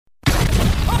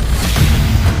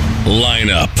Line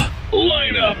up.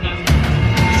 Locked.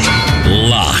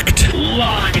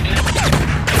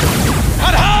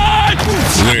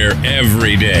 Where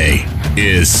every day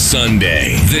is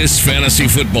Sunday. This fantasy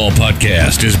football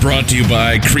podcast is brought to you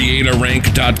by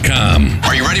CreatorRank.com.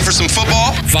 Are you ready for some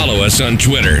football? Follow us on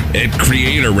Twitter at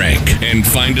CreatorRank and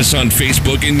find us on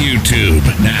Facebook and YouTube.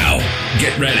 Now,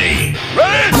 get ready.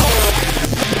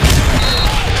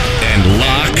 And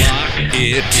lock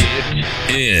it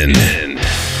in.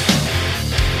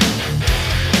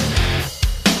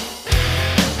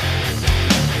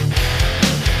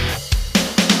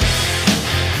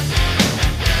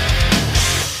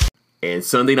 And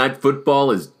Sunday Night Football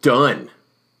is done.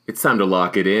 It's time to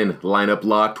lock it in. Lineup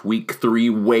locked, week 3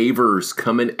 waivers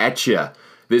coming at ya.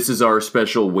 This is our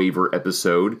special waiver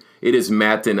episode. It is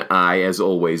Matt and I, as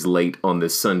always, late on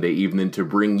this Sunday evening to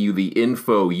bring you the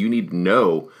info you need to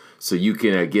know so you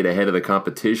can get ahead of the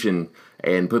competition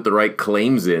and put the right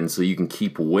claims in so you can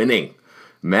keep winning.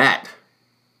 Matt,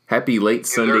 happy late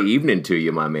Sunday evening to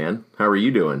you, my man. How are you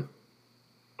doing?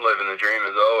 Living the dream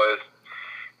as always.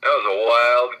 That was a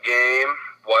wild game,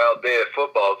 wild day of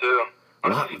football too.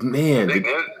 Man, big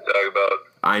news to talk about.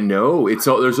 I know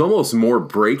there's almost more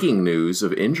breaking news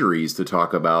of injuries to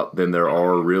talk about than there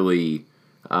are really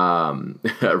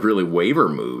waiver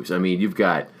moves. I mean, you've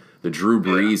got the Drew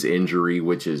Brees injury,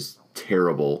 which is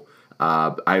terrible.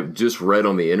 I've just read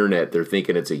on the internet they're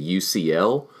thinking it's a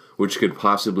UCL, which could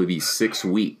possibly be 6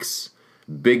 weeks.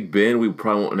 Big Ben, we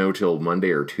probably won't know till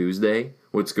Monday or Tuesday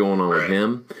what's going on with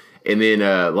him. And then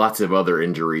lots of other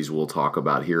injuries we'll talk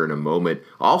about here in a moment.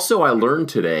 Also, I learned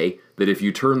today that if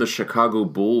you turn the Chicago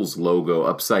Bulls logo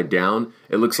upside down,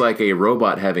 it looks like a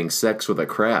robot having sex with a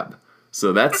crab.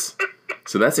 So that's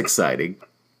exciting.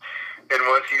 And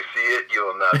once you see it, you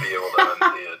will not be able to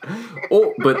unsee it.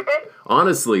 Oh, but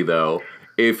honestly, though,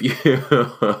 if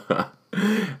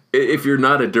you're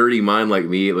not a dirty mind like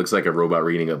me, it looks like a robot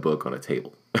reading a book on a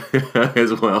table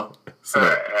as well. So, all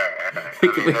right. I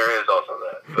mean, there is also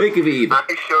that. It could be either.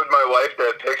 I showed my wife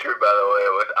that picture, by the way,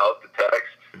 without the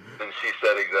text, and she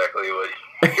said exactly what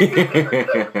you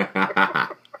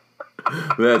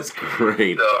said. That's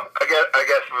great. So I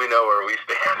guess we know where we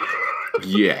stand.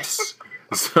 Yes.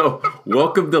 So,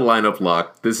 welcome to Lineup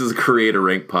Lock. This is a Creator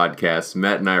Rank podcast.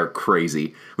 Matt and I are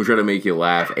crazy. We try to make you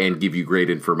laugh and give you great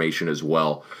information as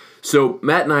well. So,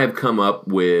 Matt and I have come up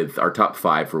with our top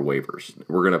 5 for waivers.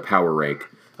 We're going to power rank.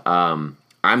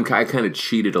 I kind of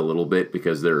cheated a little bit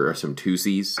because there are some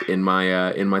twosies in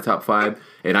my top 5,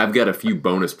 and I've got a few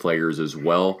bonus players as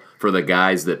well for the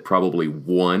guys that probably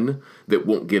won that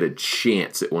won't get a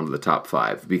chance at one of the top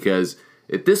 5 because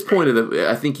at this point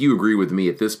I think you agree with me,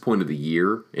 at this point of the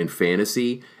year in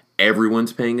fantasy,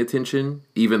 everyone's paying attention,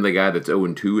 even the guy that's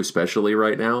 0-2 especially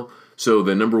right now. So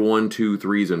the number 1, 2,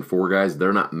 3s, and 4 guys,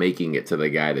 they're not making it to the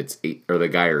guy that's 8 or the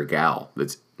guy or gal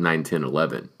that's 9, 10,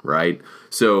 11, right?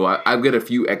 So I've got a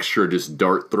few extra just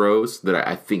dart throws that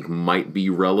I think might be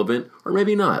relevant, or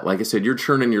maybe not. Like I said, you're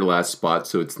churning your last spot,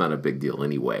 so it's not a big deal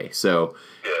anyway. So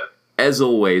as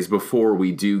always, before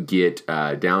we do get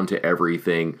down to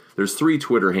everything, there's 3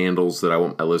 Twitter handles that I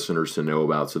want my listeners to know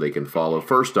about so they can follow.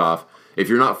 First off, if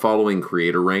you're not following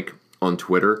Creator Rank on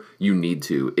Twitter, you need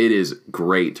to. It is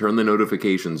great. Turn the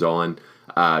notifications on.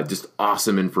 Just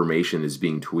awesome information is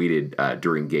being tweeted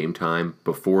during game time,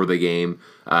 before the game.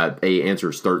 They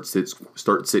answer start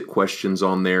sit questions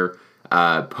on there.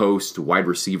 Post wide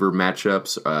receiver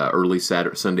matchups early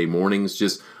Sunday mornings.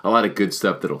 Just a lot of good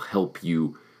stuff that'll help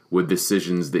you with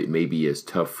decisions that may be as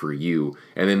tough for you.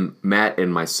 And then Matt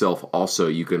and myself also,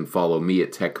 you can follow me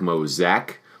at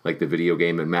TechmoZach, like the video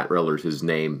game, and Matt Reller's his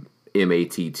name,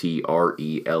 MattrelleR.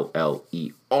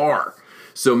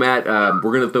 So, Matt, we're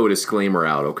going to throw a disclaimer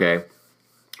out, okay?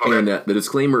 And the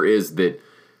disclaimer is that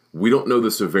we don't know the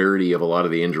severity of a lot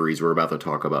of the injuries we're about to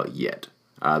talk about yet.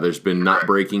 There's been not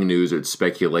breaking news. It's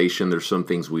speculation. There's some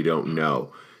things we don't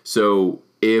know. So,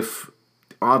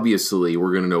 obviously,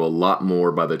 we're going to know a lot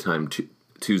more by the time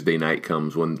Tuesday night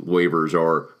comes when waivers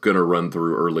are going to run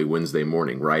through early Wednesday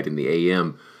morning, right, in the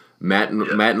a.m. Matt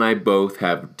and I both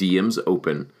have DMs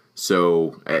open.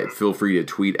 So feel free to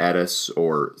tweet at us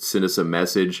or send us a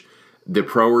message. The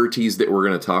priorities that we're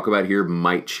going to talk about here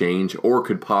might change or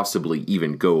could possibly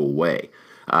even go away.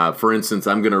 For instance,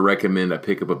 I'm going to recommend I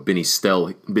pick up a Benny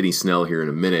Snell here in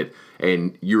a minute,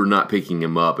 and you're not picking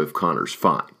him up if Connor's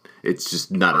fine. It's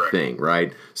just not a thing,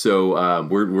 right? So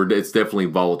it's definitely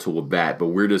volatile with that, but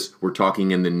we're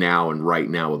talking in the now and right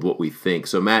now with what we think.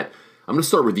 So Matt, I'm going to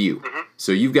start with you. Mm-hmm.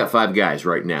 So you've got 5 guys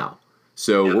right now.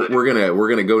 So we're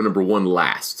gonna go number 1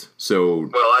 last. So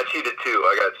well, I cheated too.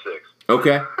 I got 6.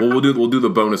 Okay. Well, we'll do the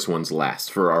bonus ones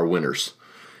last for our winners.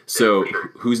 So, for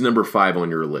sure. who's number 5 on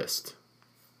your list?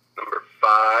 Number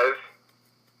 5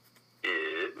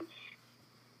 is...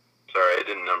 Sorry, I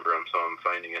didn't number him, so I'm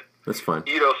finding it. That's fine.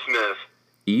 Ito Smith.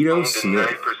 Ito Owned Smith.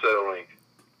 9% of length.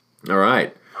 All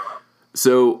right.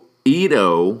 So,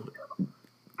 Ito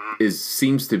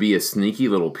seems to be a sneaky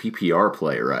little PPR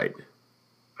play, right?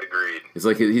 Agreed. It's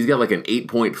like he's got like an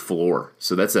 8-point floor.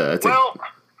 So that's a Well,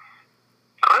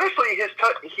 honestly,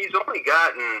 he's only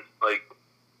gotten like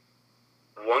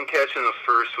 1 catch in the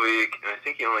first week, and I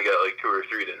think he only got like 2 or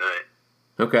 3 tonight.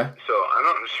 okay. So I'm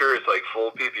not sure it's like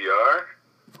full PPR,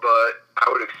 but I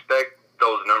would expect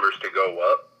those numbers to go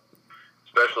up,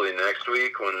 especially next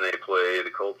week when they play the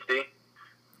Colts D,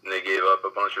 and they gave up a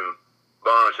bunch of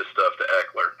stuff to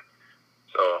Eckler.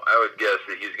 So I would guess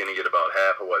that he's going to get about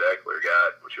half of what Eckler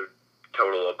got, which would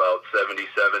total about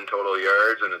 77 total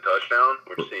yards and a touchdown,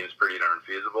 which seems pretty darn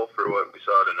feasible for what we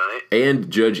saw tonight. And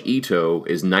Judge Ito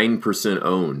is 9%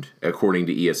 owned, according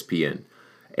to ESPN.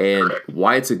 And Correct.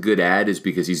 why it's a good ad is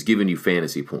because he's giving you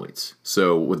fantasy points.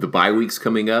 So with the bye weeks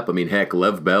coming up, I mean, heck,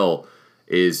 Lev Bell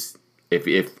is, if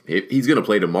he's going to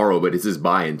play tomorrow, but it's his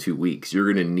bye in 2 weeks,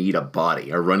 you're going to need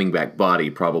a running back body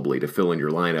probably to fill in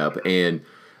your lineup. And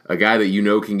a guy that you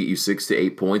know can get you 6 to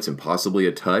 8 points and possibly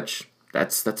a touch,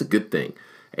 that's a good thing.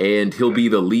 And he'll be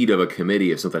the lead of a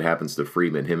committee if something happens to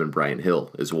Freeman, him and Brian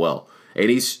Hill as well. And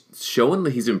he's showing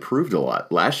that he's improved a lot.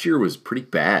 Last year was pretty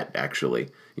bad, actually.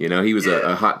 You know, he was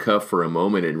a hot cuff for a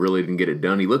moment and really didn't get it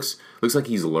done. He looks like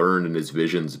he's learned and his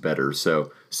vision's better. So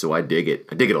I dig it.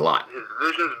 I dig it a lot. His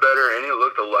vision's better, and he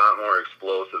looked a lot more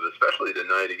explosive, especially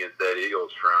tonight against that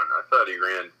Eagles front. I thought he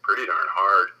ran pretty darn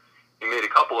hard. He made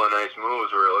a couple of nice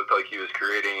moves where it looked like he was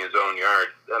creating his own yards.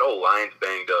 That whole line's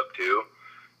banged up, too.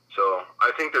 So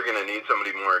I think they're going to need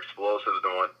somebody more explosive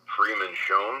than what Freeman's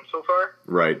shown so far.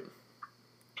 Right.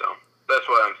 So that's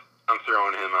why I'm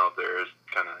throwing him out there as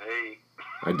kind of, hey.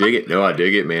 I dig it. No, I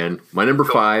dig it, man. My number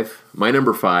five,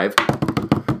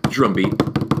 drum beat,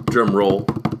 drum roll,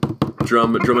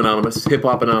 drum anonymous, hip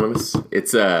hop anonymous.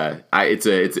 It's a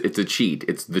cheat.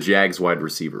 It's the Jags wide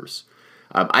receivers.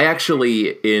 I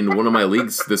actually, in one of my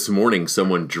leagues this morning,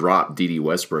 someone dropped D.D.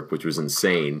 Westbrook, which was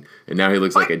insane, and now he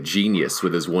looks like a genius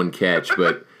with his 1 catch.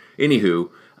 But anywho,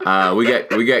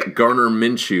 we got Gardner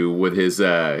Minshew with his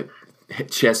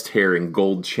chest hair and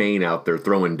gold chain out there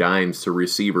throwing dimes to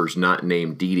receivers not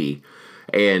named D.D.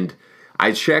 And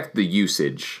I checked the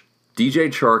usage. DJ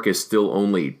Chark is still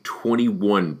only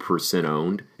 21%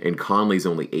 owned, and Conley's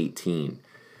only 18%.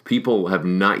 People have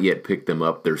not yet picked them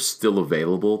up. They're still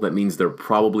available. That means they're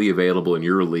probably available in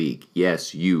your league.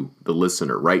 Yes, you, the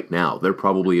listener, right now. They're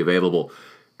probably available.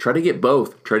 Try to get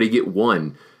both. Try to get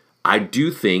one. I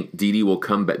do think D.D. will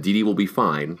come back. D.D. will be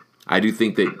fine. I do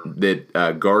think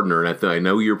that Gardner, and I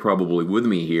know you're probably with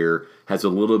me here, has a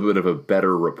little bit of a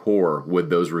better rapport with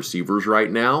those receivers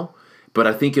right now. But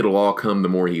I think it'll all come the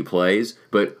more he plays.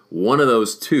 But one of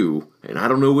those two, and I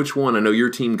don't know which one. I know you're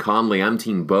Team Conley. I'm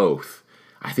Team both.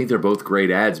 I think they're both great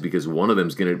ads because one of them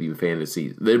is going to be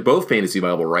fantasy. They're both fantasy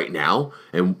viable right now,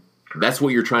 and that's what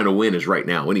you're trying to win is right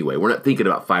now. Anyway, we're not thinking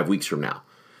about 5 weeks from now.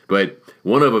 But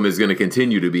one of them is going to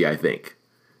continue to be, I think,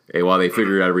 while they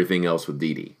figure out everything else with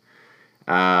D.D.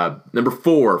 Number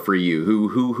 4 for you.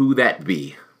 Who that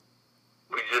be?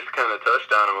 We just kind of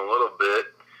touched on him a little bit.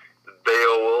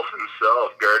 Beowulf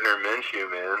himself, Gardner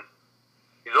Minshew, man.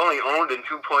 He's only owned in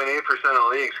 2.8%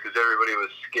 of leagues because everybody was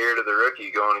scared of the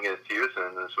rookie going against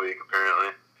Houston this week,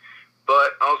 apparently.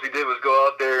 But all he did was go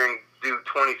out there and do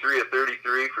 23 of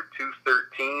 33 for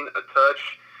 213, a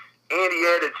touch, and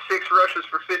he added 6 rushes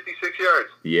for 56 yards.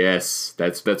 Yes,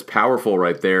 that's powerful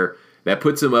right there. That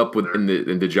puts him up in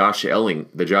the Josh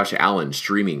Allen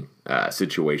streaming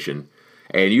situation.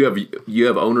 And you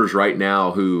have owners right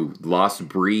now who lost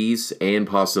Breeze and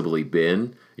possibly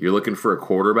Ben. You're looking for a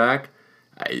quarterback.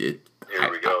 Here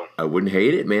we go. I wouldn't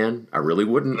hate it, man. I really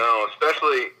wouldn't. No,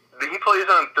 especially he plays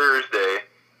on Thursday,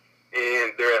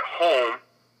 and they're at home.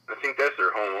 I think that's their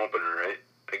home opener, right?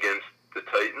 Against the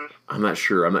Titans. I'm not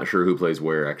sure who plays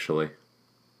where, actually.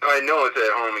 I know it's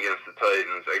at home against the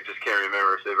Titans. I just can't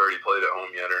remember if they've already played at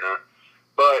home yet or not.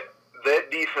 But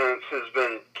that defense has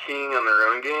been keying on the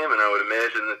run game, and I would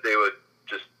imagine that they would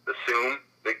just assume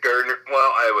that Gardner.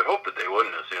 Well, I would hope that they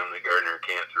wouldn't assume that Gardner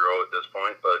can't throw at this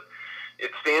point, but it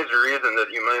stands to reason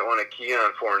that you might want to key on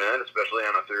Fournette, especially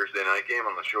on a Thursday night game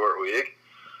on the short week.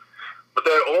 But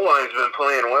that O-line's been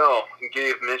playing well. It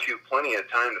gave Minshew plenty of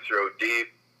time to throw deep.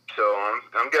 So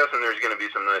I'm guessing there's going to be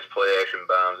some nice play-action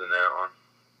bombs in that one.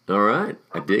 All right.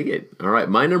 I dig it. All right.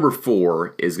 My number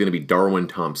 4 is going to be Darwin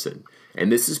Thompson.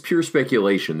 And this is pure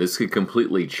speculation. This could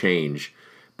completely change.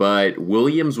 But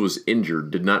Williams was injured,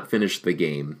 did not finish the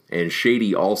game, and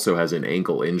Shady also has an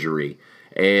ankle injury.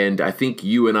 And I think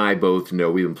you and I both know,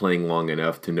 we've been playing long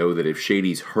enough to know that if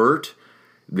Shady's hurt,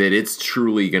 that it's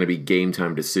truly going to be game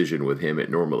time decision with him. It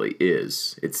normally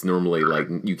is. It's normally like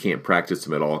you can't practice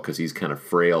him at all because he's kind of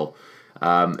frail.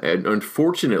 And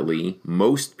unfortunately,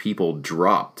 most people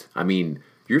dropped. I mean,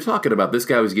 you're talking about this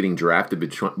guy was getting drafted,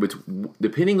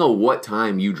 depending on what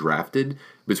time you drafted,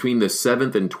 between the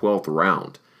 7th and 12th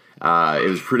round. It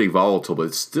was pretty volatile,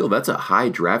 but still, that's a high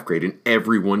draft grade, and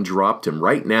everyone dropped him.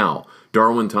 Right now,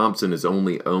 Darwin Thompson is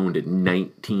only owned at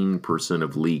 19%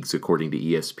 of leagues, according to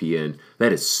ESPN.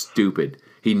 That is stupid.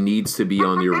 He needs to be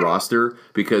on your roster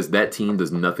because that team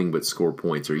does nothing but score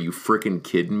points. Are you freaking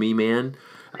kidding me, man?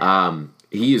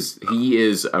 He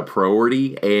is a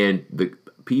priority, and the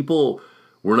people...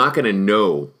 We're not going to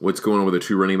know what's going on with the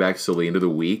two running backs till the end of the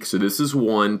week. So this is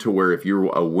one to where if you're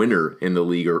a winner in the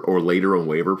league or later on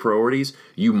waiver priorities,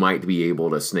 you might be able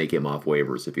to snake him off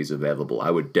waivers if he's available. I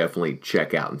would definitely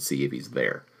check out and see if he's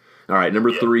there. All right,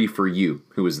 number 3 for you.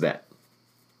 Who is that?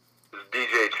 It's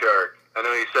DJ Chark. I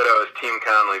know you said I was Team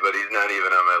Conley, but he's not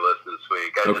even on my list this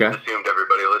week. I just assumed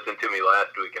everybody listened to me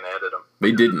last week and added him.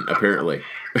 They didn't, apparently.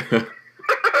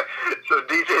 So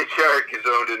DJ Chark is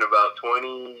owned in about 21%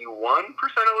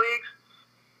 of leagues,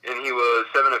 and he was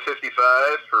 7 of 55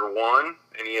 for 1,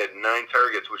 and he had 9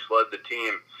 targets, which led the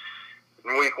team.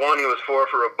 In week 1, he was 4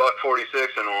 for $146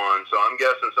 and 1, so I'm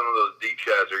guessing some of those deep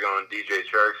shots are going DJ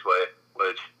Chark's way,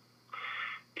 which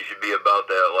he should be about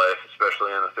that life,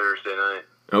 especially on a Thursday night.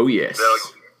 Oh, yes.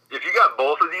 If you got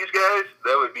both of these guys,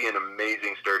 that would be an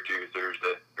amazing start to your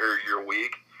Thursday, or your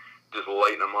week. Just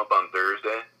lighten them up on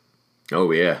Thursday.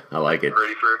 Oh, yeah. I like it.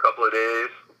 Ready for a couple of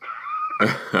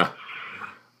days.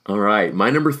 All right. My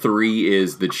number 3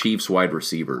 is the Chiefs wide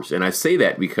receivers. And I say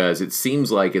that because it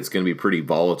seems like it's going to be pretty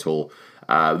volatile.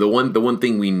 The one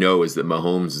thing we know is that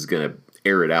Mahomes is going to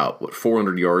air it out.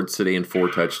 400 yards today and 4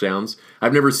 touchdowns?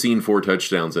 I've never seen 4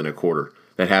 touchdowns in a quarter.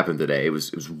 That happened today. It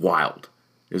was wild.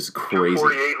 It was crazy.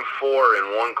 48 and 4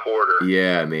 in 1 quarter.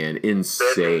 Yeah, man. Insane.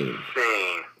 That's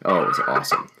insane. Oh, it was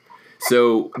awesome.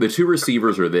 So the 2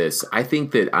 receivers are this. I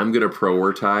think that I'm going to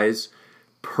prioritize,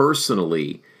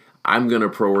 personally,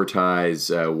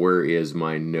 where is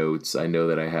my notes? I know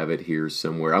that I have it here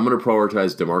somewhere. I'm going to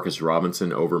prioritize Demarcus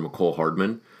Robinson over Mecole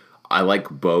Hardman. I like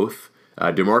both.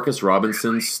 Demarcus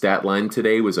Robinson's stat line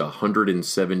today was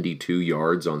 172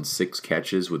 yards on 6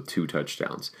 catches with 2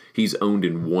 touchdowns. He's owned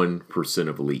in 1%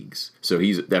 of leagues, so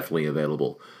he's definitely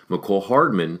available. Mecole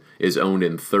Hardman is owned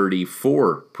in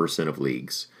 34% of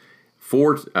leagues.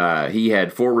 He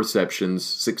had 4 receptions,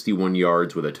 61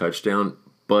 yards with a touchdown,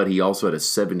 but he also had a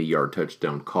 70-yard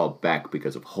touchdown called back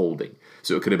because of holding.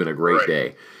 So it could have been a great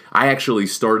day. I actually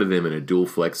started him in a dual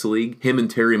flex league. Him and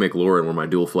Terry McLaurin were my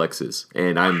dual flexes,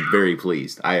 and I'm very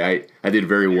pleased. I did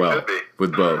very well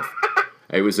with both.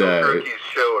 It was rookies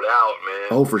showed out,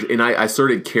 man. And I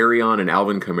started Kerryon and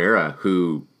Alvin Kamara,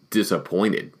 who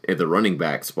disappointed at the running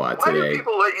back spot today. Why do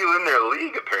people let you in their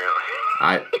league?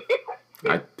 Apparently,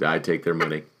 I take their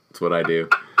money. That's what I do.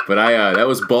 But that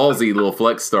was ballsy little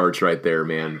flex starts right there,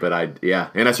 man. But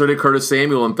and I started Curtis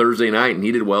Samuel on Thursday night, and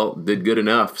he did good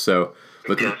enough. So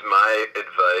against my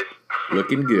advice,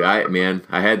 looking good.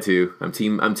 I had to. I'm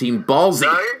team ballsy.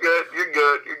 No, you're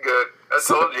good. I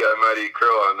told you I might eat crow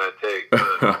on that take.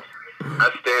 But I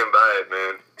stand by it,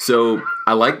 man. So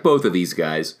I like both of these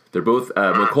guys. They're both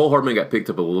Mecole Hardman got picked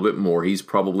up a little bit more. He's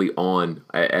probably on,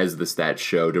 as the stats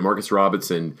show. Demarcus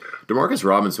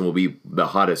Robinson will be the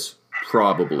hottest,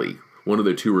 probably one of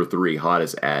the 2 or 3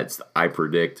 hottest ads I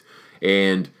predict.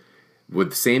 And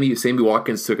with Sammy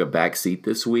Watkins took a back seat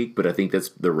this week, but I think that's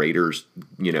the Raiders.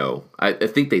 I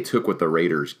think they took what the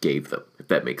Raiders gave them, if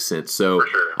that makes sense. So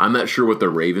sure. I'm not sure what the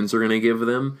Ravens are going to give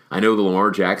them. I know the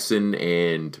Lamar Jackson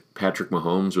and Patrick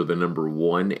Mahomes are the number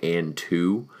 1 and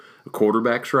 2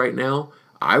 quarterbacks right now.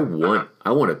 I want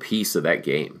a piece of that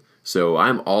game. So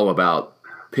I'm all about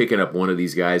picking up one of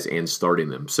these guys and starting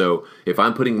them. So if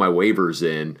I'm putting my waivers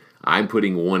in, I'm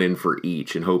putting 1 in for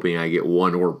each and hoping I get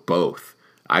 1 or both.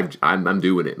 I'm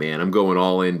doing it, man. I'm going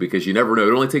all in because you never know.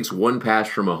 It only takes 1 pass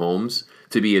from Mahomes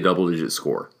to be a double-digit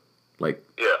score.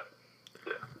 Yeah.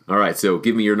 All right, so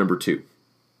give me your number 2.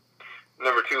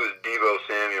 Number 2 is Deebo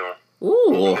Samuel.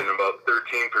 Ooh. In about 13%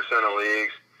 of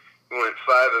leagues. He went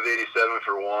 5 of 87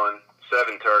 for 1,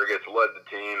 7 targets, led the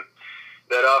team.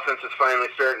 That offense is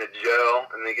finally starting to gel,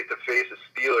 and they get to face a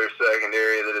Steelers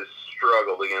secondary that has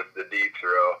struggled against the deep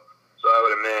throw. So I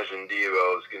would imagine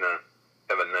Deebo is going to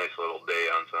have a nice little day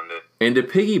on Sunday. And to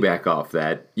piggyback off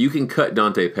that, you can cut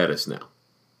Dante Pettis now.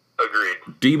 Agreed.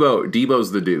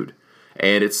 Deebo's the dude.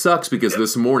 And it sucks because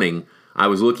this morning I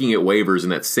was looking at waivers in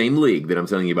that same league that I'm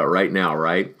telling you about right now,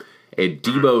 right? And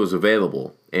Debo is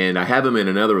available. And I have him in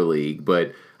another league,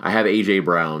 but I have A.J.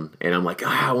 Brown. And I'm like,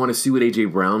 I want to see what A.J.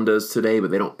 Brown does today,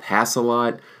 but they don't pass a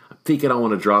lot. I'm thinking I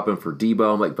want to drop him for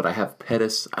Debo. I'm like, but I have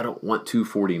Pettis. I don't want two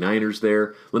 49ers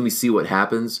there. Let me see what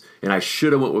happens. And I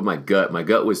should have went with my gut. My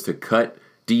gut was to cut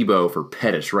Debo for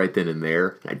Pettis right then and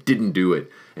there. I didn't do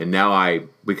it. And now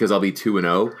because I'll be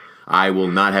 2-0, I will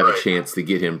not have a chance to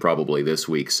get him probably this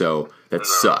week. So that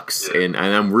sucks. Yeah. And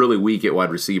I'm really weak at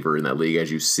wide receiver in that league,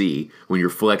 as you see, when you're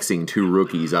flexing two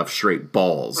rookies off straight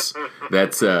balls.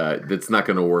 That's not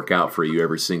going to work out for you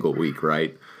every single week,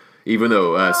 right? Even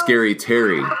though Scary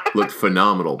Terry looked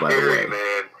phenomenal, by the way.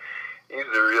 Man. He's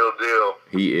the real deal.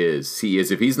 He is.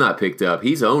 If he's not picked up,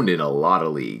 he's owned in a lot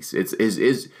of leagues.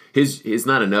 His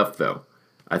not enough, though.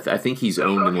 I think he's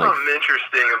owned in like... Something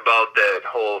interesting about that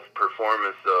whole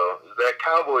performance, though, is that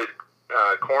Cowboys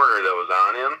corner that was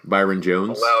on him, Byron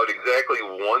Jones, allowed exactly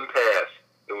one pass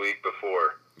the week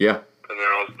before. Yeah. And then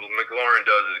all McLaurin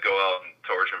does is go out and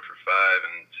torch him for 5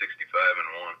 and 65 and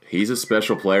 1. He's a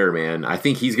special player, man. I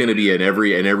think he's going to be an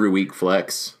every week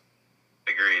flex.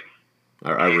 Agreed.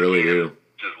 I really do.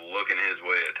 Just looking his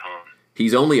way a ton.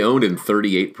 He's only owned in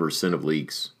 38% of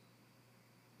leagues.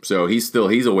 So he's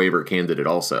a waiver candidate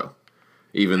also,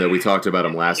 even though we talked about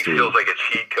him last week. He feels like a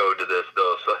cheat code to this,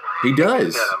 though. So. He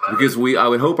does, because I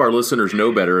would hope our listeners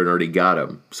know better and already got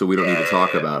him, so we don't need to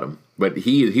talk about him. But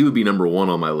he would be number 1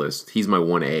 on my list. He's my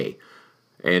 1A.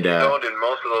 And he's owned in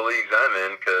most of the leagues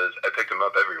I'm in because I picked him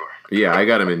up everywhere. Yeah, I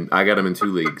got him in 2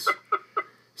 leagues.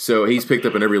 So he's picked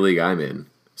up in every league I'm in.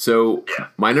 So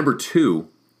my number 2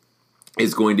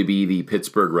 is going to be the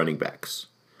Pittsburgh running backs.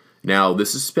 Now,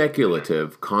 this is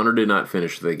speculative. Connor did not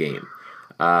finish the game.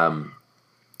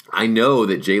 I know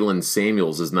that Jalen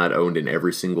Samuels is not owned in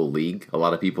every single league. A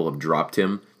lot of people have dropped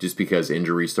him just because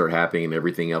injuries start happening and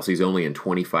everything else. He's only in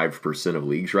 25% of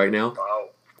leagues right now. Wow.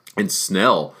 And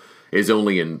Snell is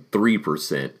only in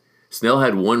 3%. Snell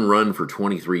had 1 run for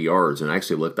 23 yards and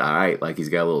actually looked all right, like he's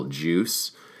got a little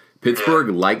juice. Pittsburgh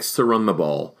likes to run the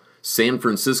ball. San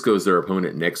Francisco is their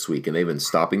opponent next week, and they've been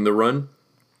stopping the run.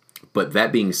 But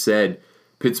that being said,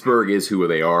 Pittsburgh is who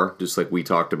they are, just like we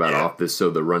talked about off this, so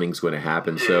the running's going to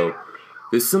happen. So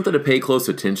this is something to pay close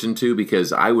attention to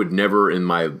because I would never in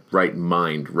my right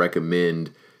mind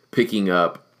recommend picking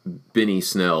up Benny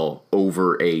Snell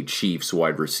over a Chiefs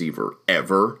wide receiver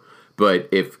ever. But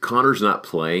if Connor's not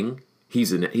playing,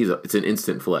 it's an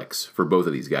instant flex for both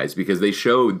of these guys because they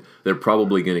showed they're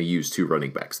probably going to use 2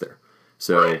 running backs there.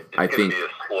 So I think it's going to be a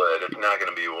split. It's not going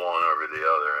to be one over the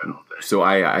other, I don't think. So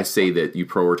I say that you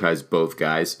prioritize both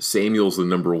guys. Samuel's the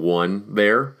number 1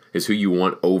 there, is who you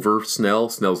want over Snell.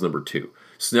 Snell's number 2.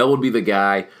 Snell would be the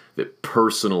guy that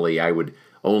personally I would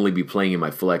only be playing in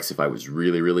my flex if I was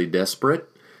really, really desperate.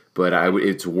 But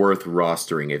it's worth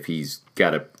rostering if he's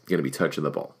going to be touching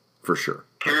the ball, for sure.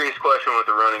 Curious question with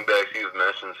the running backs you've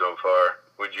mentioned so far.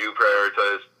 Would you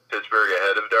prioritize Pittsburgh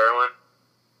ahead of Darwin?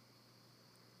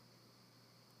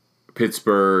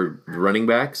 Pittsburgh running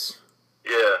backs?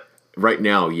 Yeah. Right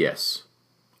now, yes.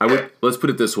 I would. Let's put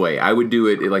it this way. I would do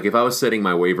it, like if I was setting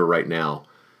my waiver right now,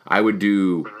 I would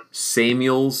do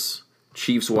Samuels,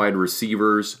 Chiefs wide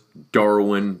receivers,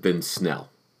 Darwin, then Snell.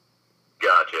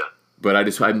 Gotcha. But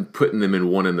I'm putting them in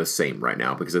one and the same right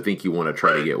now because I think you want to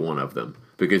try to get one of them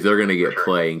because they're going to get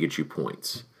play and get you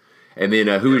points. And then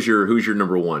who's your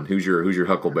number 1? Who's your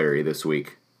Huckleberry this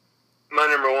week? My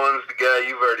number 1's the guy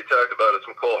you've already talked about. It's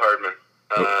McCole Hardman.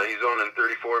 He's owned in 34%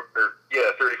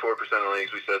 of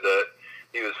leagues. We said that.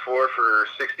 He was 4 for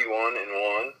 61 and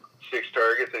 1, 6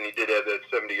 targets, and he did have that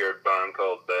 70-yard bomb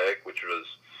called back, which was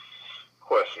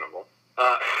questionable.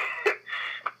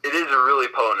 It is a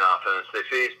really potent offense. They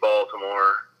face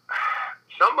Baltimore.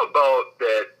 Something about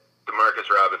that DeMarcus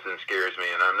Robinson scares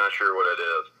me, and I'm not sure what it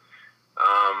is.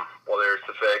 Well, there's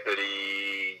the fact that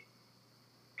he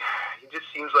just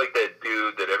seems like that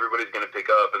dude that everybody's going to pick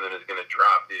up and then is going to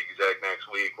drop the exact next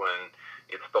week when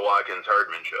it's the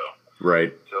Watkins-Hardman show.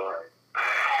 Right. So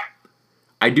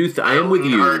I am with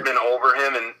you. Hardman over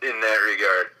him in that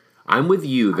regard. I'm with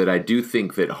you that I do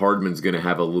think that Hardman's going to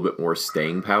have a little bit more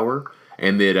staying power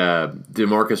and that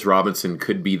DeMarcus Robinson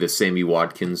could be the Sammy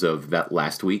Watkins of that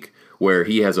last week where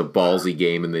he has a ballsy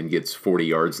game and then gets 40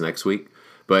 yards next week.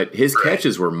 But his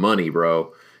catches were money,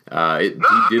 bro. He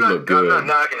did look good. I'm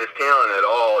not knocking his talent at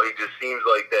all. He just seems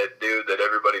like that dude that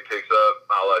everybody picks up,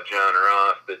 a la John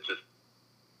Ross, that just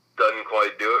doesn't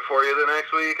quite do it for you the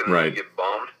next week, and then you get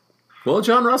bummed. Well,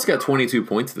 John Ross got 22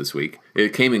 points this week.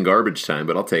 It came in garbage time,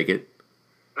 but I'll take it.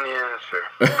 Yeah,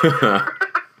 that's fair.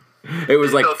 It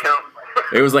was like still count.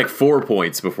 It was like 4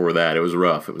 points before that. It was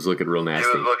rough. It was looking real nasty.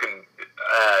 It was looking,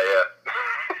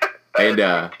 yeah. And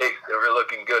they were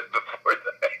looking good before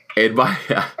that. and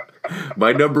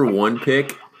my number one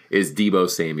pick is Deebo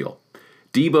Samuel.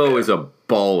 Deebo is a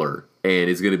baller and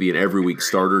is going to be an every week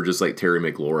starter, just like Terry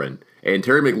McLaurin. And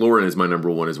Terry McLaurin is my number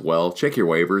one as well. Check your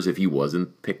waivers if he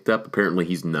wasn't picked up. Apparently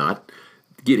he's not.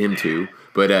 Get him too.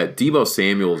 But Deebo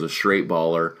Samuel is a straight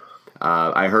baller.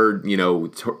 I heard,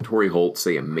 Torrey Holt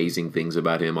say amazing things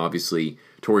about him. Obviously,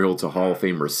 Torrey Holt's a Hall of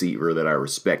Fame receiver that I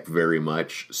respect very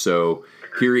much. So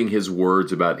hearing his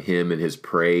words about him and his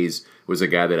praise was a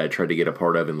guy that I tried to get a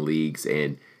part of in leagues.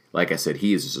 And like I said,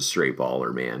 he is just a straight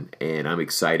baller, man. And I'm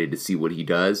excited to see what he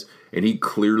does. And he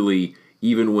clearly,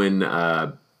 even when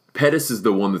Pettis is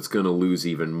the one that's going to lose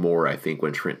even more, I think,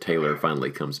 when Trent Taylor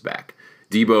finally comes back.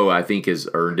 Deebo, I think, has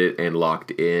earned it and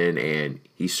locked in, and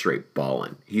he's straight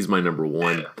balling. He's my number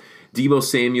one. Deebo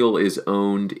Samuel is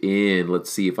owned in, let's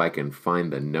see if I can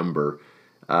find the number.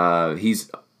 He's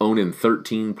owned in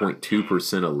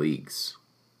 13.2% of leagues.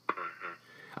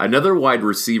 Another wide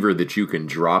receiver that you can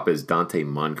drop is Dante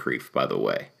Moncrief, by the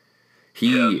way.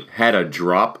 He had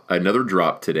another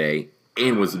drop today,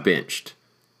 and was benched.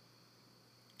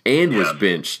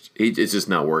 It's just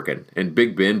not working. And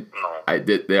Big Ben,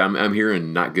 I'm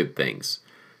hearing not good things.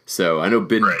 So I know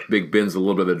Big Ben's a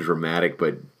little bit of dramatic,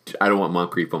 but I don't want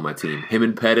Moncrief on my team. Him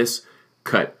and Pettis,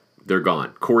 cut. They're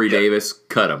gone. Corey Davis,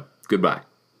 cut them. Goodbye.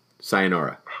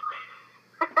 Sayonara.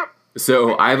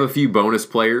 So I have a few bonus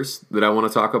players that I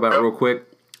want to talk about real quick.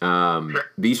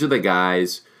 These are the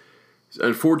guys.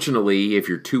 Unfortunately, if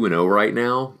you're 2-0 right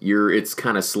now, it's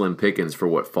kind of slim pickings for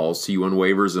what falls to you on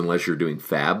waivers unless you're doing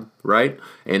fab, right?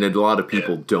 And a lot of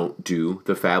people don't do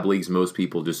the fab leagues. Most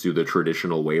people just do the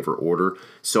traditional waiver order.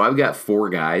 So I've got 4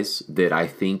 guys that I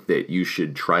think that you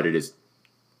should try to just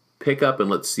pick up and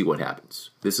let's see what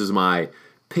happens. This is my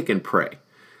pick and pray.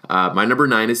 My number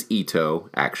 9 is Ito,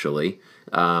 actually.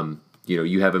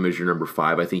 You have him as your number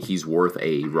 5. I think he's worth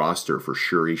a roster for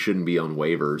sure. He shouldn't be on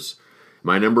waivers.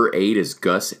 My number 8 is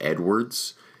Gus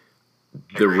Edwards.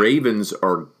 The Ravens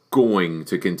are going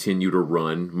to continue to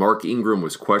run. Mark Ingram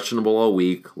was questionable all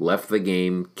week, left the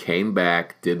game, came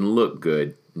back, didn't look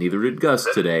good. Neither did Gus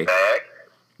today. Back?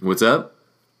 What's up?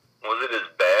 Was it his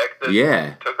back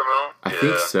that took him out? I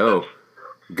think so.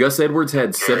 Gus Edwards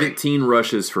had 17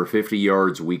 rushes for 50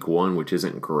 yards week 1, which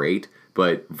isn't great,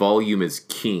 but volume is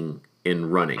king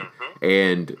in running.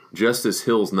 And Justice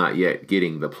Hill's not yet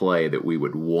getting the play that we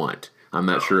would want. I'm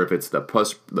not sure if it's the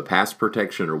pass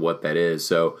protection or what that is.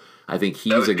 So I think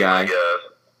he's a guy.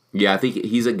 I think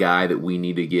he's a guy that we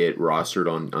need to get rostered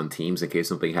on teams in case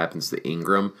something happens to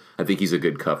Ingram. I think he's a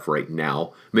good cuff right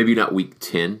now. Maybe not week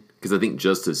 10 because I think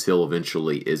Justice Hill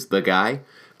eventually is the guy.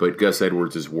 But Gus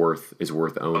Edwards is worth owning.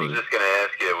 I was just going to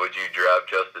ask you, would you drop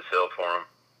Justice Hill for him?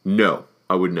 No,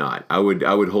 I would not. I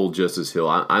would hold Justice Hill.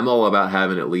 I'm all about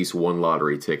having at least one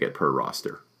lottery ticket per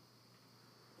roster.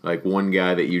 Like one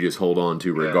guy that you just hold on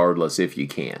to regardless if you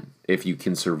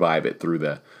can survive it through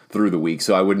the week.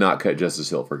 So I would not cut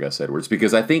Justice Hill for Gus Edwards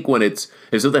because I think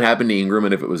if something happened to Ingram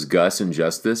and if it was Gus and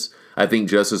Justice, I think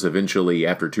Justice eventually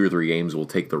after 2 or 3 games will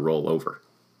take the role over.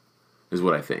 Is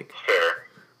what I think. Fair.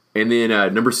 And then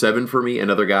number 7 for me,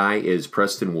 another guy is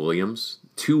Preston Williams.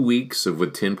 2 weeks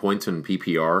with 10 points in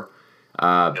PPR.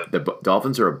 The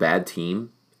Dolphins are a bad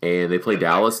team, and they play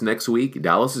Dallas next week.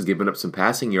 Dallas is giving up some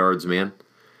passing yards, man.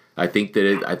 I think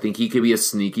he could be a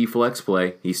sneaky flex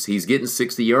play. He's getting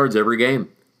 60 yards every game.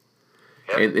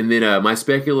 Yep. And then my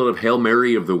speculative Hail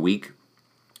Mary of the week.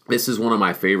 This is one of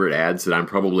my favorite ads that I'm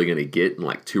probably going to get in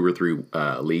like 2 or 3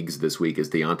 leagues this week is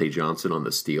Deontay Johnson on the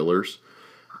Steelers.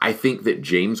 I think that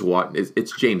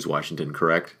it's James Washington,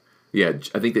 correct? Yeah,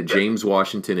 I think that James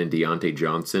Washington and Deontay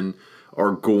Johnson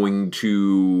are going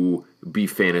to be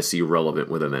fantasy relevant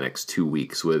within the next 2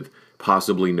 weeks with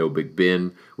possibly no Big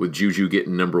Ben, with Juju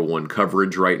getting number 1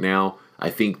 coverage right now. I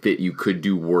think that you could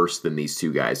do worse than these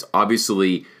 2 guys.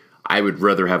 Obviously, I would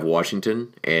rather have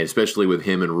Washington, and especially with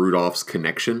him and Rudolph's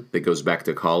connection that goes back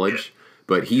to college.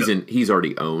 But he's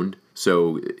already owned.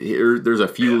 So there's a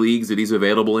few leagues that he's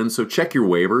available in. So check your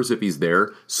waivers if he's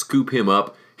there. Scoop him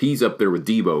up. He's up there with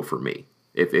Deebo for me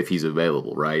if he's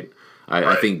available, right?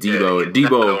 I think Deebo owned in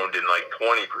like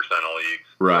 20% of leagues.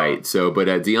 Right. So, but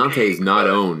Deontay's not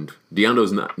owned.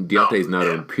 Deontay's not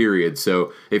owned. Period.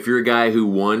 So, if you're a guy who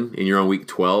won and you're on week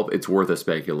 12, it's worth a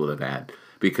speculative ad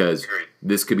because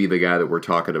this could be the guy that we're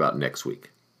talking about next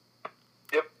week.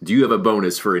 Yep. Do you have a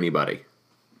bonus for anybody?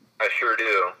 I sure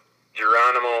do.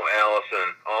 Geronimo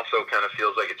Allison also kind of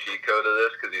feels like a cheat code of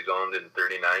this because he's owned in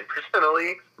 39% of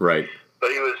leagues. Right.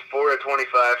 But he was 4 of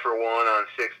 25 for 1 on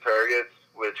 6 targets,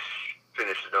 which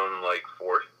finished them like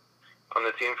 4th on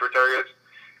the team for targets.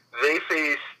 They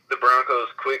face the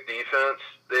Broncos' quick defense.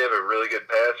 They have a really good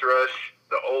pass rush.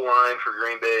 The O-line for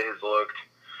Green Bay has looked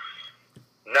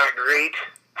not great.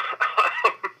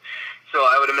 So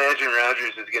I would imagine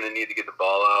Rodgers is going to need to get the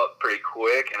ball out pretty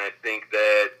quick, and I think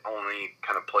that only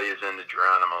kind of plays into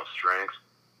Geronimo's strengths.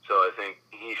 So I think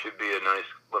he should be a nice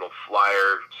little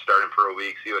flyer starting for a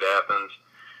week, see what happens.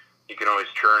 You can always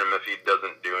turn him if he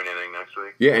doesn't do anything next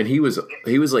week. Yeah, and he was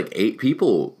like 8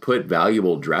 people put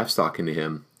valuable draft stock into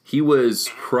him. He was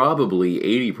probably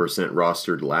 80%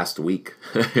 rostered last week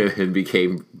and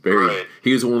became very. Right.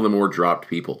 He was one of the more dropped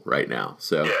people right now.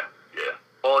 So yeah.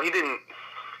 Well, he didn't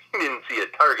see a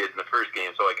target in the first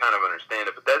game, so I kind of understand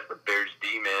it. But that's the Bears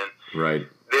D, man. Right.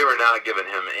 They were not giving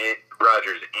him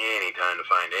Rodgers any time to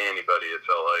find anybody. It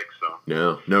felt like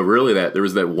so. No, really. There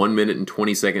was that 1 minute and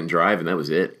 20-second drive, and that was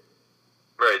it.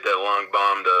 Right, that long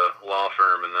bomb to law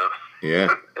firm, and yeah,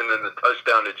 and then the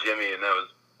touchdown to Jimmy, and that was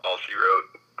all she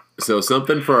wrote. So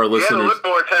something for our listeners. You had to look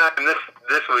more time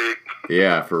this week.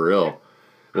 Yeah, for real.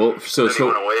 Well, so he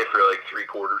went away for like 3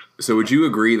 quarters. So would you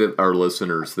agree that our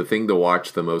listeners, the thing to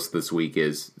watch the most this week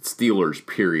is Steelers,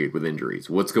 period, with injuries?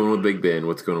 What's going on with Big Ben?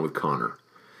 What's going on with Connor?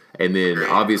 And then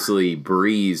obviously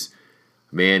Breeze,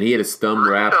 man, he had his thumb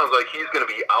wrapped. Sounds like he's going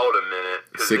to be out a minute.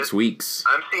 6 weeks.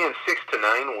 I'm seeing 6 to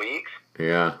 9 weeks.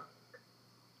 Yeah.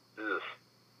 Ugh.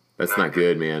 That's not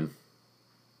good, man.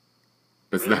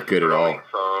 That's not good at all.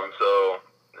 So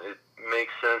it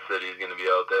makes sense that he's going to be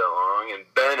out that long. And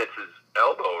Ben, it's his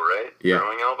elbow, right? Yeah.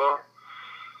 Throwing elbow.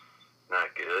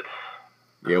 Not good.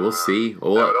 Yeah, we'll see. I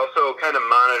would also kind of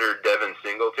monitor Devin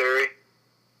Singletary.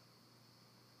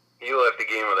 He left the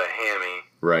game with a hammy.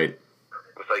 Right.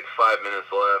 With like 5 minutes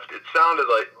left. It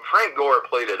sounded like Frank Gore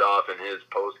played it off in his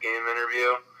post-game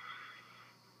interview.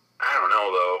 I don't know,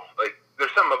 though. Like,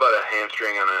 there's something about a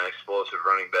hamstring on an explosive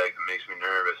running back that makes me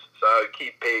nervous. So I would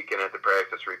keep peeking at the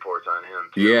practice reports on him,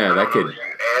 too. Yeah, that could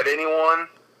add anyone,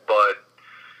 but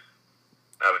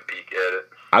I would peek at it.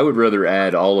 I would rather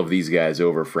add all of these guys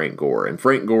over Frank Gore. And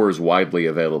Frank Gore is widely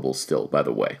available still, by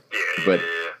the way. Yeah, but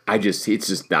it's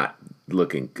just not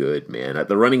looking good, man.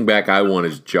 The running back I want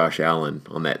is Josh Allen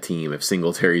on that team if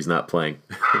Singletary's not playing.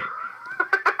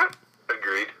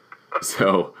 Agreed.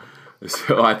 So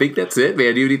I think that's it,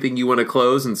 man. Do you have anything you want to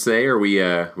close and say, or we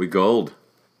gold?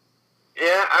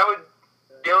 Yeah,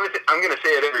 the only thing I'm going to say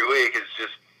it every week is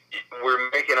just we're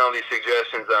making all these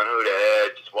suggestions on who to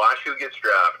add. Just watch who gets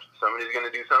dropped. Somebody's going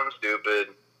to do something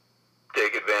stupid.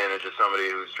 Take advantage of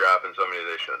somebody who's dropping somebody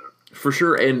they shouldn't. For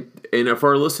sure, and if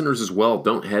our listeners as well,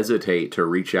 don't hesitate to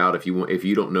reach out if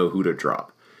you don't know who to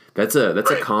drop. That's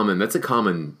common. That's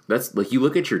like, you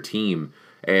look at your team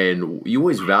and you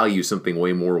always value something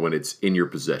way more when it's in your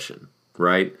possession,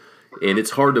 right? And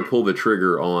it's hard to pull the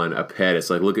trigger on a pet. It's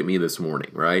like, look at me this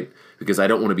morning, right? Because I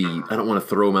don't want to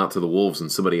throw them out to the wolves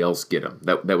and somebody else get them.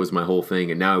 That was my whole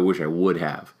thing, and now I wish I would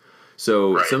have.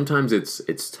 So sometimes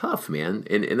it's tough, man,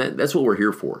 and that's what we're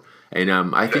here for. And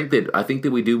I think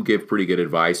that we do give pretty good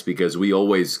advice because we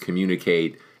always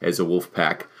communicate as a wolf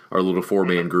pack, our little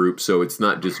 4-man group. So it's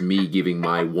not just me giving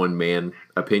my 1-man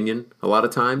opinion. A lot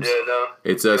of times,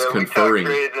 it's us conferring.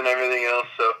 We talk trades and everything else.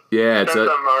 So send something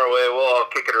our way. We'll all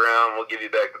kick it around. We'll give you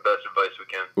back the best advice we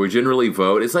can. We generally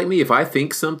vote. It's like me. If I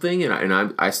think something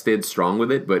and I stayed strong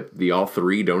with it, but the all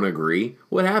 3 don't agree,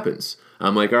 what happens?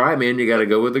 I'm like, all right, man, you got to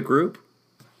go with the group.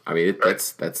 I mean,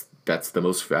 that's the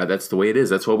most. That's the way it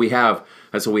is. That's what we have.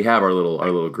 That's what we have. Our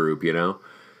little group, you know.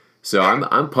 So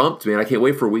I'm pumped, man. I can't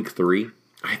wait for week 3.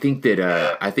 I think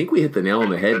that I think we hit the nail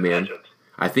on the head, man.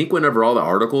 I think whenever all the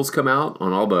articles come out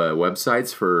on all the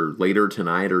websites for later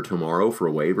tonight or tomorrow for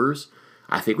waivers,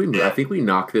 I think we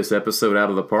knock this episode out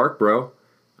of the park, bro.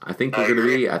 I think we're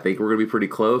gonna be pretty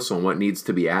close on what needs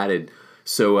to be added.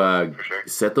 So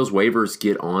set those waivers,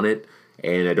 get on it.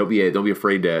 And don't be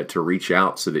afraid to reach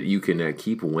out so that you can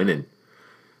keep winning.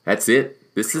 That's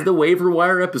it. This is the waiver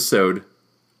wire episode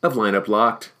of Lineup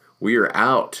Locked. We are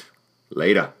out.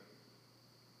 Later.